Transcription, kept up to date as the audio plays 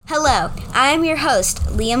Hello, I am your host,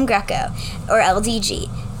 Liam Greco, or LDG,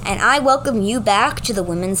 and I welcome you back to the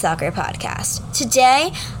Women's Soccer Podcast.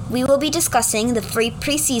 Today, we will be discussing the free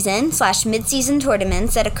preseason/mid-season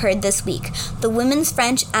tournaments that occurred this week, the Women's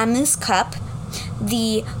French Amus Cup,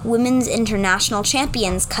 the Women's International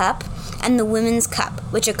Champions Cup, and the Women's Cup,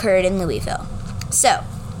 which occurred in Louisville. So,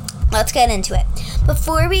 let's get into it.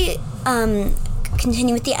 Before we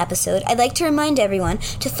continue with the episode, I'd like to remind everyone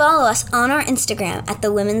to follow us on our Instagram at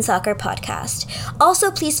the Women's Soccer Podcast.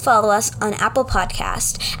 Also, please follow us on Apple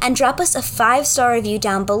Podcast and drop us a 5-star review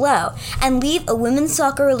down below and leave a women's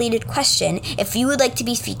soccer related question if you would like to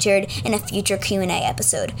be featured in a future Q&A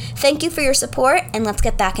episode. Thank you for your support, and let's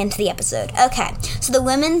get back into the episode. Okay, so the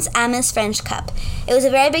Women's Amis French Cup. It was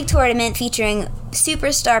a very big tournament featuring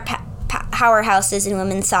superstar powerhouses in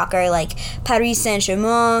women's soccer like Paris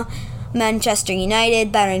Saint-Germain, Manchester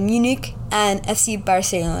United, Bayern Munich, and FC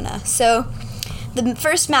Barcelona. So the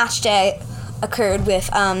first match day occurred with,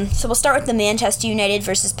 so we'll start with the Manchester United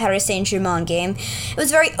versus Paris Saint-Germain game. It was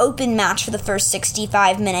a very open match for the first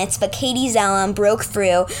 65 minutes, but Katie Zelem broke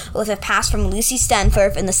through with a pass from Lucy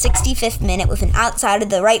Stanford in the 65th minute with an outside of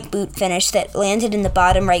the right boot finish that landed in the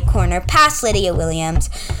bottom right corner past Lydia Williams,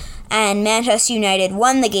 and Manchester United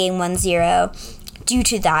won the game 1-0 due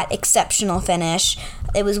to that exceptional finish.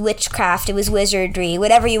 It was witchcraft, it was wizardry,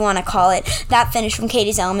 whatever you want to call it. That finish from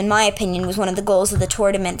Katie Zelem, in my opinion, was one of the goals of the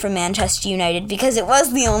tournament for Manchester United because it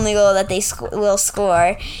was the only goal that they will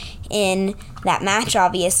score in that match,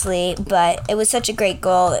 obviously. But it was such a great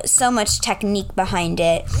goal, so much technique behind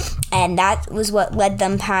it, and that was what led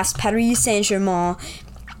them past Paris Saint-Germain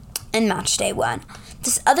in match day 1.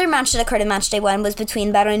 This other match that occurred in match day 1 was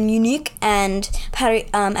between Bayern Munich and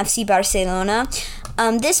FC Barcelona.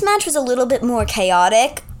 This match was a little bit more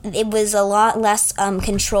chaotic. It was a lot less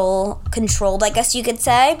controlled, I guess you could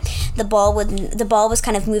say. The ball was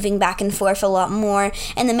kind of moving back and forth a lot more.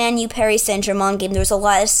 In the Man U Paris Saint-Germain game, there was a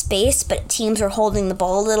lot of space, but teams were holding the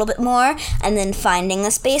ball a little bit more and then finding the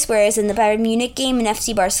space, whereas in the Bayern Munich game and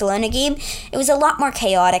FC Barcelona game, it was a lot more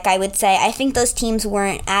chaotic, I would say. I think those teams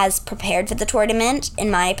weren't as prepared for the tournament, in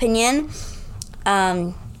my opinion.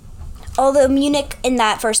 Although Munich in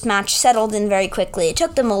that first match settled in very quickly. It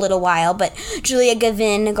took them a little while, but Julia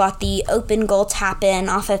Gavin got the open goal tap-in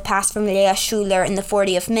off a pass from Lea Schuler in the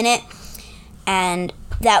 40th minute, and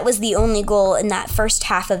that was the only goal in that first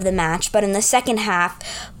half of the match. But in the second half,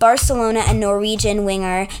 Barcelona and Norwegian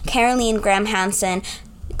winger Caroline Graham Hansen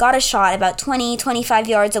got a shot about 20-25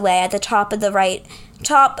 yards away at the top of the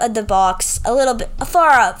box, a little bit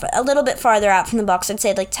farther out from the box. I'd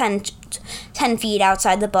say like 10 feet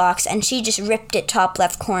outside the box, and she just ripped it top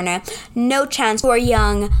left corner. No chance for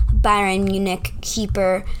young Bayern Munich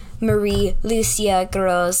keeper Marie-Lucia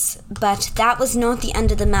Gross. But that was not the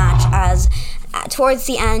end of the match, as towards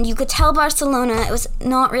the end you could tell Barcelona it was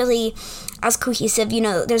not really as cohesive. You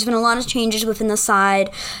know, there's been a lot of changes within the side.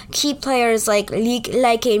 Key players like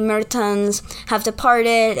Laike Mertens have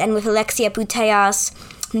departed, and with Alexia Putellas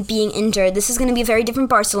being injured, this is going to be a very different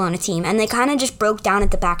Barcelona team, and they kind of just broke down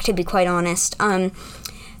at the back, to be quite honest.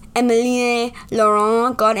 Emilie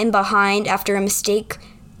Laurent got in behind after a mistake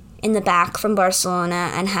in the back from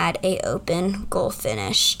Barcelona and had a open goal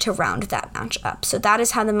finish to round that match up. So that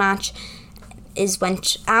is how the match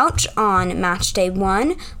went out on match day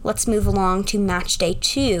 1. Let's move along to match day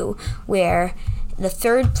 2, where the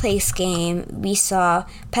third place game we saw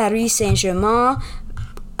Paris Saint-Germain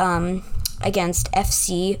against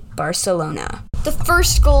FC Barcelona. The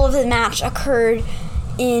first goal of the match occurred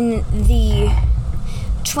in the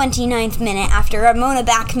 29th minute after Ramona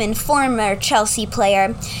Bachmann, former Chelsea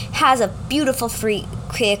player, has a beautiful free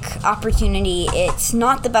kick opportunity. It's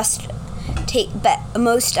not the best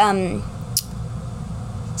most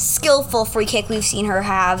skillful free kick we've seen her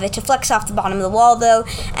have. It deflects off the bottom of the wall though,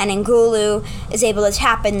 and Ngulu is able to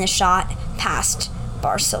tap in the shot past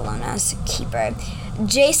Barcelona's keeper.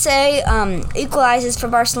 Jesse equalizes for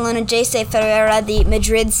Barcelona. Jesse Ferreira, the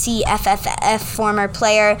Madrid CFFF former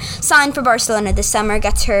player, signed for Barcelona this summer,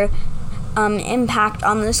 gets her impact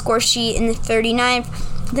on the score sheet in the 39th.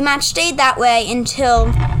 The match stayed that way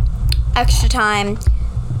until extra time,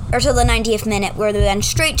 or till the 90th minute, where they went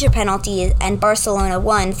straight to penalties, and Barcelona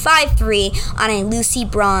won 5-3 on a Lucy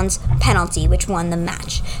Bronze penalty, which won the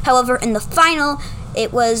match. However, in the final,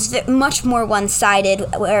 it was much more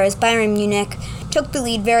one-sided, whereas Bayern Munich took the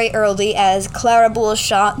lead very early as Clara Bull had a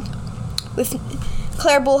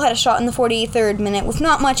shot in the 43rd minute with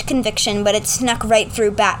not much conviction, but it snuck right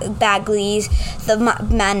through Bagley's, the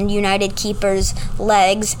Man United keeper's,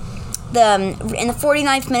 legs. in the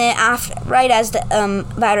 49th minute, right as the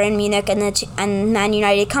Bayern Munich and Man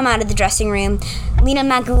United come out of the dressing room, Lena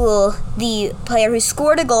Magul, the player who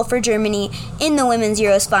scored a goal for Germany in the Women's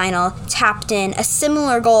Euros final, tapped in a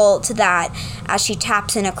similar goal to that as she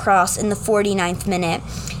taps in a cross in the 49th minute.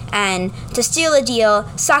 And to seal the deal,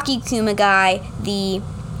 Saki Kumagai, the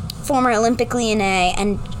former Olympic Lyonnais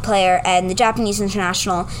and player and the Japanese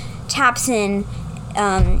international, taps in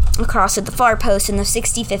across at the far post in the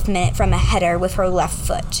 65th minute from a header with her left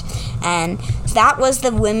foot. And that was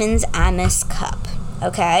the Women's Amos Cup.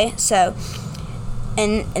 Okay, so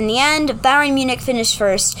in the end, Bayern Munich finished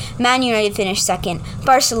first, Man United finished second,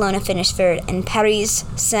 Barcelona finished third, and Paris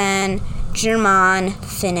Saint-Germain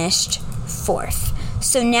finished fourth.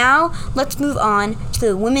 So now let's move on to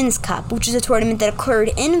the Women's Cup, which is a tournament that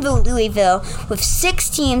occurred in Louisville with 6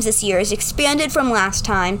 teams this year. It's expanded from last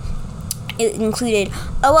time. It included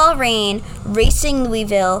OL Reign, Racing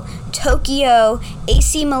Louisville, Tokyo,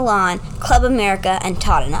 AC Milan, Club America, and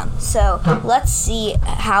Tottenham. So let's see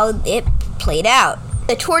how it played out.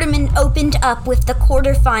 The tournament opened up with the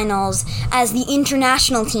quarterfinals as the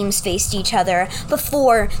international teams faced each other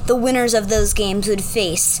before the winners of those games would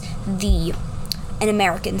face an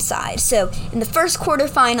American side. So in the first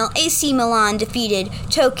quarterfinal, AC Milan defeated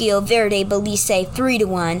Tokyo Verde Bellissei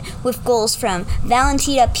 3-1 with goals from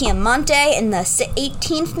Valentina Piemonte in the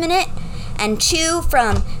 18th minute and 2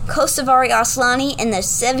 from Kosovari Aslani in the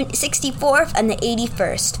 64th and the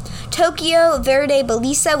 81st. Tokyo Verde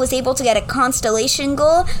Bellissei was able to get a constellation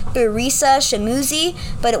goal through Risa Shamuzi,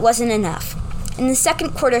 but it wasn't enough. In the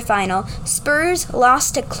second quarterfinal, Spurs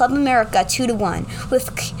lost to Club America 2-1,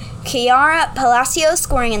 with Chiara Palacio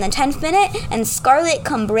scoring in the 10th minute and Scarlett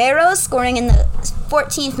Cambrero scoring in the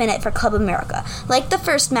 14th minute for Club America. Like the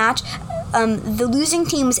first match, the losing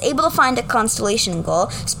team was able to find a constellation goal,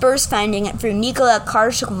 Spurs finding it through Nikola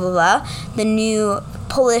Karczykova, the new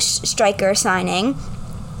Polish striker signing.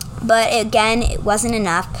 But again, it wasn't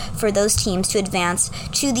enough for those teams to advance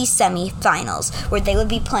to the semi-finals, where they would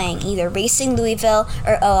be playing either Racing Louisville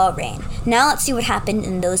or OL Reign. Now let's see what happened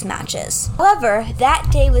in those matches. However,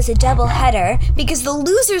 that day was a doubleheader because the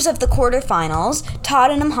losers of the quarterfinals,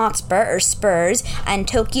 Tottenham Hotspur or Spurs and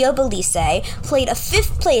Tokyo Bellissei, played a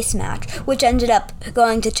 5th place match, which ended up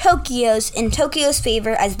going to Tokyo's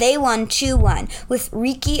favor as they won 2-1, with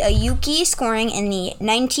Riki Ayuki scoring in the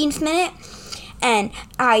 19th minute and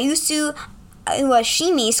Ayusu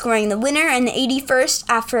Iwashimi scoring the winner in the 81st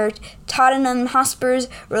after Tottenham Hotspur's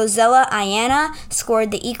Rosella Ayana scored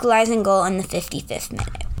the equalizing goal in the 55th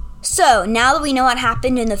minute. So, now that we know what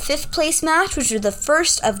happened in the 5th place match, which was the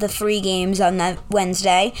first of the 3 games on that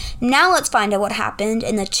Wednesday, now let's find out what happened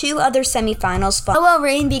in the 2 other semifinals. OL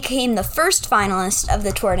Reign became the first finalist of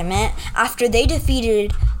the tournament after they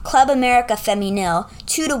defeated Club America Feminil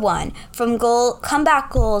 2-1 from comeback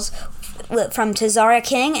goals from Tazara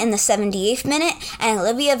King in the 78th minute and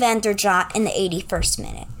Olivia van der Jot in the 81st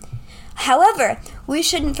minute. However, we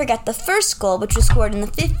shouldn't forget the first goal, which was scored in the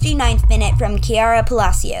 59th minute from Chiara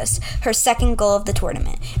Palacios, her second goal of the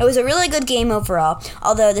tournament. It was a really good game overall,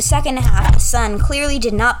 although the second half, the sun clearly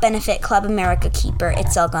did not benefit Club America keeper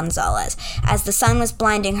Itzel Gonzalez, as the sun was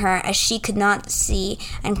blinding her as she could not see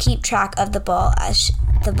and keep track of the ball as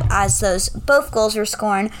both goals were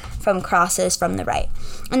scored from crosses from the right.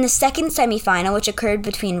 In the second semifinal, which occurred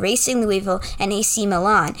between Racing Louisville and AC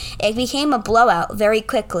Milan, it became a blowout very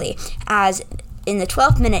quickly, as in the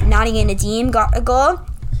 12th minute, Nadia Nadim got a goal,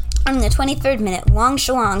 and in the 23rd minute, Wang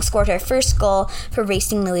Shuang scored her first goal for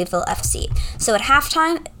Racing Louisville FC. So at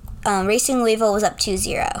halftime, Racing Louisville was up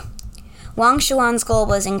 2-0. Wang Shuan's goal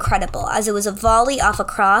was incredible, as it was a volley off a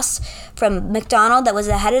cross from McDonald that was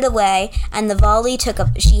headed away, and the volley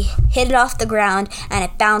she hit it off the ground, and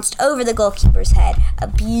it bounced over the goalkeeper's head. A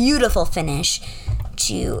beautiful finish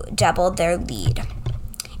to double their lead.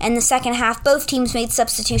 In the second half, both teams made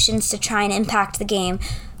substitutions to try and impact the game,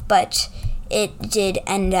 but it did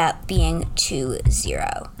end up being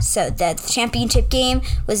 2-0. So the championship game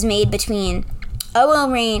was made between OL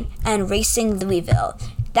Reign and Racing Louisville.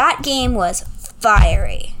 That game was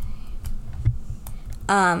fiery.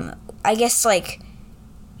 I guess,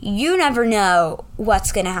 you never know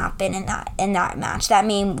what's going to happen in that match. That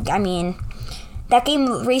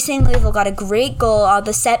game, Racing Louisville got a great goal on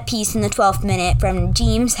the set piece in the 12th minute from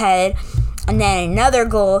James Head, and then another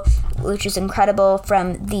goal, which was incredible,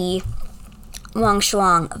 from the Wang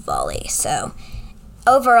Shuang volley. So,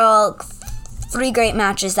 overall, 3 great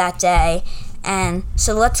matches that day, and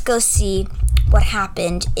so let's go see what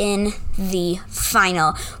happened in the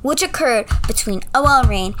final, which occurred between OL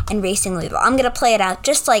Reign and Racing Louisville. I'm going to play it out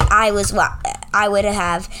just like I was I would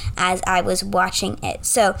have as I was watching it.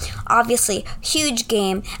 So obviously, huge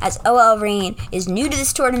game, as OL Reign is new to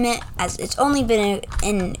this tournament, as it's only been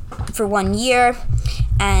in for 1 year,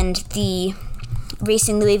 and the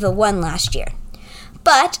Racing Louisville won last year.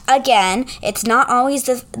 But again, it's not always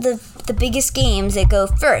the biggest games that go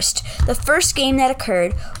first. The first game that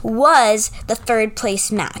occurred was the third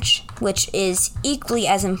place match, which is equally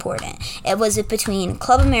as important. It was between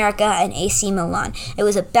Club America and AC Milan. It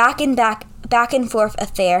was a back and forth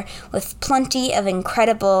affair with plenty of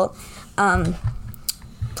incredible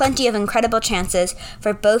chances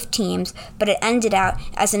for both teams, but it ended out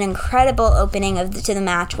as an incredible opening to the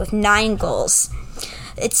match with 9 goals.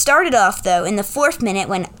 It started off, though, in the 4th minute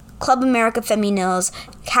when Club America Femenil's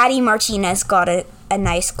Katy Martinez got a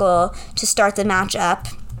nice goal to start the match up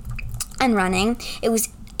and running. It was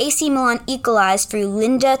AC Milan equalized through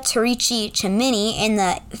Linda Torici Cimini in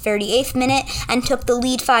the 38th minute and took the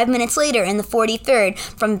lead 5 minutes later in the 43rd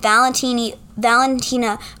from Valentina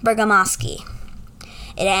Bergamaschi.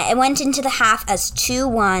 It went into the half as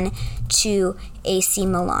 2-1 to AC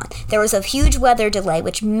Milan. There was a huge weather delay,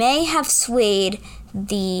 which may have swayed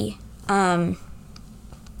the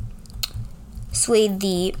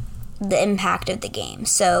impact of the game.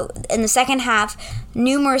 So in the second half,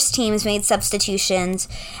 numerous teams made substitutions,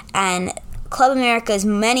 and Club America's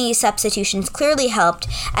many substitutions clearly helped,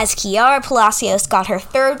 as Chiara Palacios got her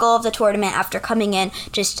 3rd goal of the tournament after coming in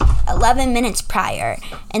just 11 minutes prior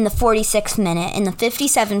in the 46th minute. In the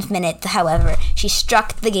 57th minute, however, she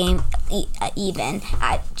struck the game even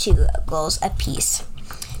at 2 goals apiece.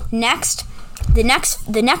 The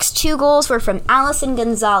next 2 goals were from Alison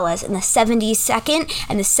Gonzalez in the 72nd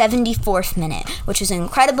and the 74th minute, which was an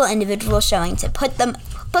incredible individual showing to put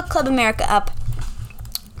Club America up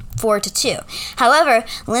 4-2. However,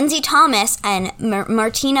 Lindsay Thomas and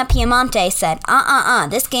Martina Piemonte said,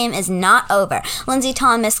 this game is not over. Lindsay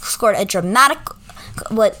Thomas scored a dramatic,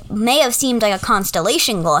 what may have seemed like a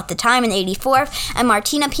constellation goal at the time in the 84th, and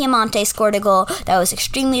Martina Piemonte scored a goal that was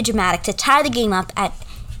extremely dramatic to tie the game up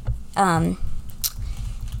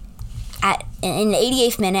in the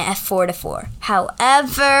 88th minute at 4-4.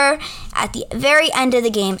 However, at the very end of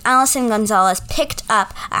the game, Alison Gonzalez picked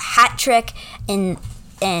up a hat trick in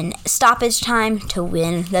stoppage time to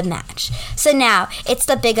win the match. So now, it's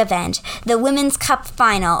the big event. The Women's Cup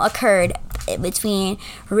final occurred between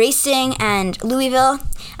Racing and Louisville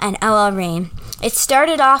and OL Reign. It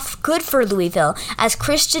started off good for Louisville, as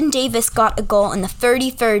Christian Davis got a goal in the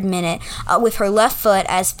 33rd minute with her left foot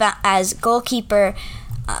as goalkeeper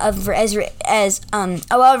OL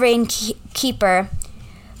Reign keeper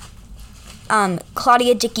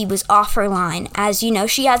Claudia Dickey was off her line. As you know,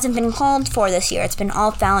 she hasn't been called for this year. It's been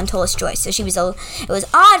all Fallon Tullis-Joyce. So it was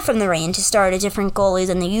odd from the Reign to start a different goalie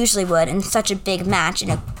than they usually would in such a big match in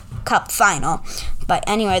a cup final. But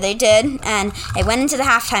anyway, they did, and it went into the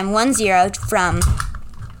halftime 1-0 from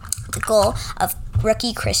the goal of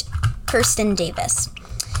rookie Kirsten Davis.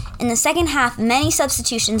 In the second half, many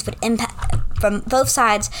substitutions would impact from both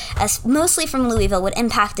sides, as mostly from Louisville, would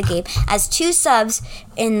impact the game, as 2 subs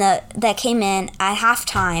that came in at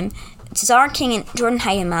halftime, Tazara King and Jordan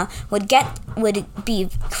Huitema, would be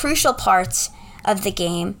crucial parts of the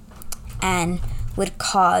game and would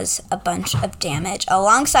cause a bunch of damage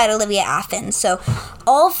alongside Olivia Athens. So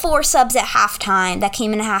all 4 subs at halftime that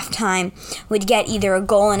came in at halftime would get either a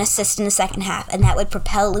goal and assist in the second half, and that would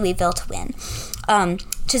propel Louisville to win.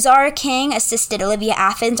 Tazara King assisted Olivia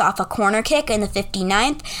Athens off a corner kick in the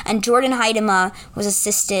 59th, and Jordan Huitema was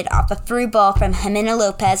assisted off a through ball from Jimena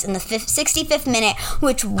Lopez in the 65th minute,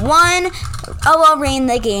 which won OL Reign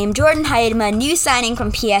the game. Jordan Huitema, new signing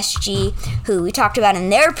from PSG, who we talked about in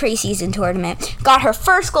their preseason tournament, got her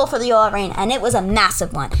first goal for the OL Reign, and it was a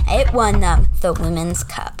massive one. It won them the Women's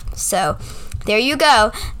Cup. So there you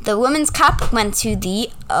go. The Women's Cup went to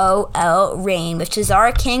the OL Reign, with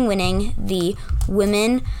Tazara King winning the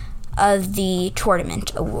Women of the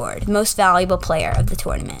Tournament award, most valuable player of the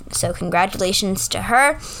tournament. So congratulations to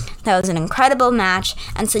her. That was an incredible match.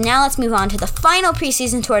 And so now let's move on to the final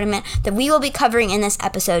preseason tournament that we will be covering in this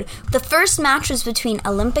episode. The first match was between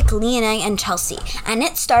Olympic Lyonnais and Chelsea, and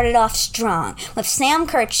it started off strong, with Sam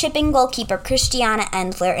Kerr chipping goalkeeper Christiana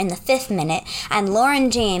Endler in the 5th minute, and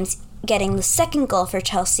Lauren James getting the second goal for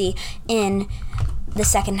Chelsea in the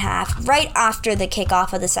second half, right after the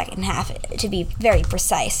kickoff of the second half, to be very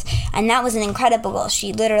precise. And that was an incredible goal.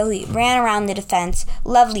 She literally ran around the defense.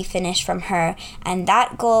 Lovely finish from her. And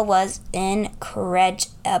that goal was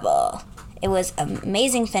incredible. It was an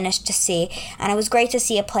amazing finish to see. And it was great to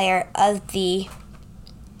see a player of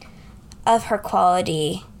her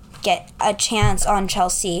quality get a chance on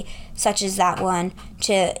Chelsea, such as that one,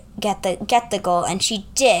 to get the goal, and she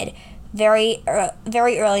did very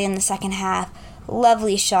early in the second half.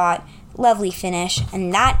 Lovely shot, lovely finish,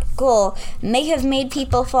 and that goal may have made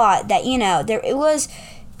people thought that, it was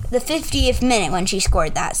the 50th minute when she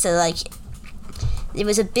scored that. So, it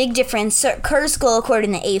was a big difference. Kerr's goal occurred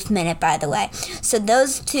in the 8th minute, by the way. So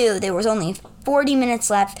those two, there was only 40 minutes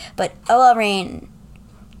left, but OL Reign's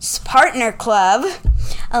partner club,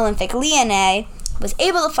 Olympique Lyonnais, was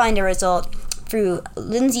able to find a result through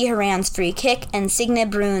Lindsey Horan's free kick and Signe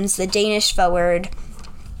Bruun's, the Danish forward,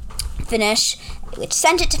 finish, which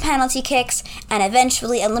sent it to penalty kicks, and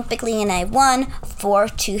eventually Olympique Lyonnais won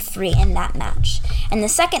 4-3 in that match. And the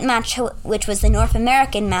second match, which was the North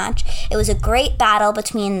American match, it was a great battle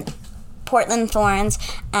between Portland Thorns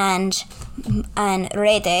and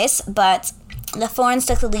Redes, but the Thorns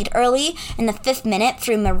took the lead early in the 5th minute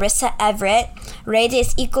through Marissa Everett.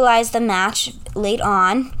 Redes equalized the match late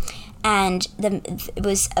on, and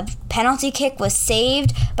a penalty kick was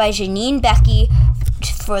saved by Janine Becky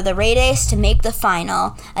for the Redes to make the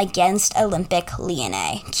final against Olympique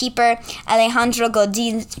Lyonnais. Keeper Alejandro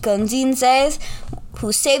Godinez,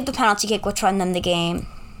 who saved the penalty kick which won them the game,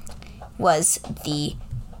 was the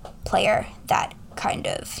player that kind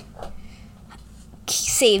of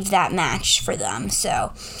saved that match for them.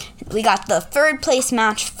 So we got the 3rd place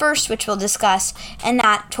match first, which we'll discuss in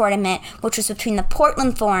that tournament, which was between the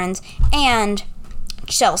Portland Thorns and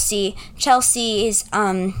Chelsea. Chelsea's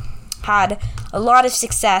had a lot of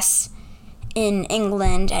success in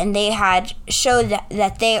England, and they had showed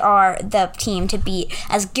that they are the team to beat,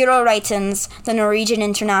 as Guro Reitens, the Norwegian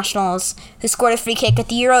internationals, who scored a free kick at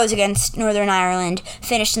the Euros against Northern Ireland,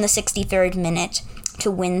 finished in the 63rd minute to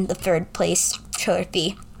win the 3rd place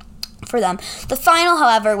trophy for them. The final,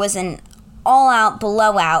 however, was an all-out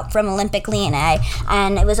blowout from Olympique Lyonnais,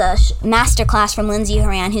 and it was a masterclass from Lindsey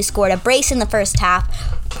Horan, who scored a brace in the first half,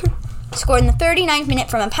 scored in the 39th minute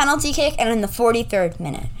from a penalty kick, and in the 43rd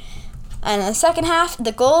minute. And in the second half,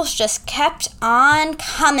 the goals just kept on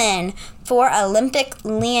coming for Olympique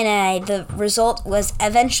Lyonnais. The result was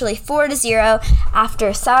eventually 4-0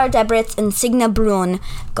 after Sarah Debritz and Signe Bruun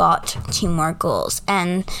got 2 more goals.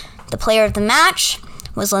 And the player of the match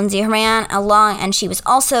was Lindsey Horan, and she was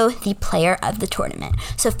also the player of the tournament.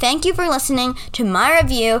 So thank you for listening to my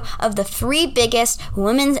review of the 3 biggest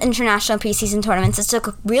women's international preseason tournaments. It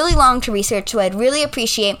took really long to research, so I'd really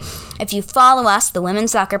appreciate if you follow us, the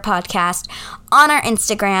Women's Soccer Podcast, on our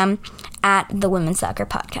Instagram at the Women's Soccer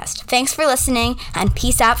Podcast. Thanks for listening, and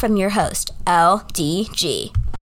peace out from your host, LDG.